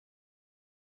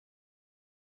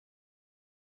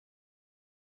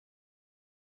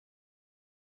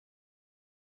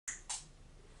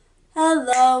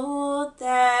Hello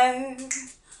there,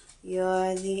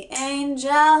 you're the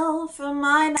angel from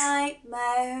my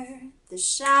nightmare, the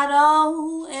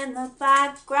shadow in the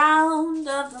background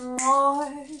of the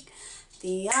morgue,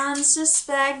 the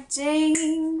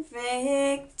unsuspecting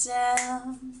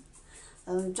victim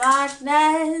of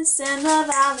darkness in the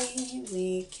valley.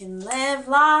 We can live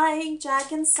like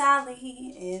Jack and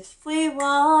Sally if we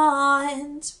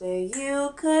want, where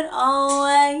you could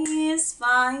always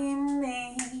find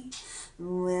me.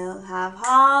 We'll have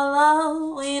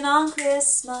Halloween on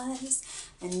Christmas,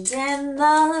 and in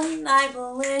the night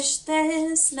we'll wish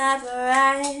this never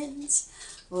ends.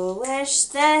 We'll wish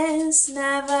this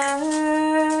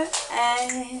never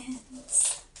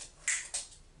ends.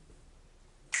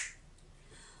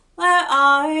 Where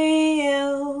are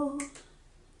you?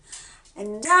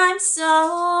 And I'm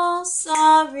so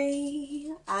sorry.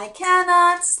 I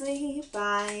cannot sleep,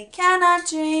 I cannot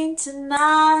dream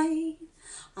tonight.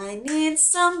 I need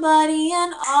somebody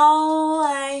and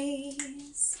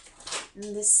always.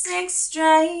 The sick,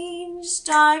 strange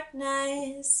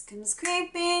darkness comes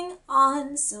creeping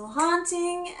on, so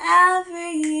haunting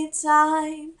every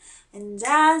time. And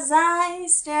as I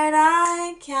stared,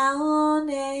 I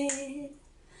counted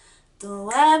the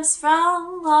webs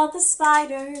from all the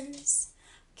spiders,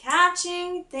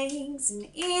 catching things and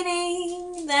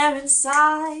eating their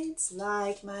insides,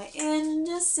 like my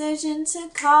indecision to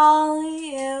call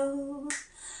you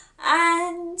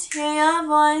and hear your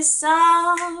voice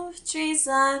of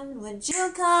treason. Would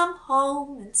you come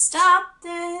home and stop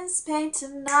this pain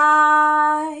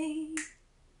tonight?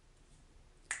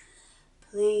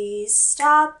 Please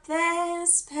stop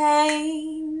this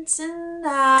pain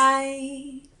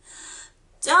tonight.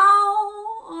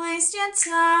 Don't waste your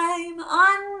time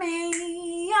on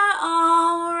me. You're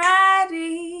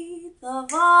already the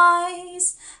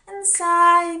voice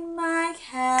inside my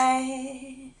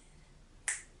head.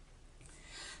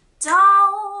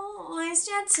 Don't waste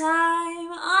your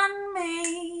time on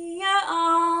me. You're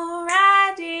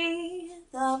already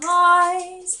the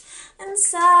voice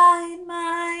inside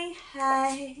my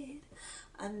head.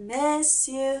 I miss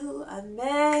you, I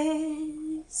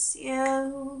miss you.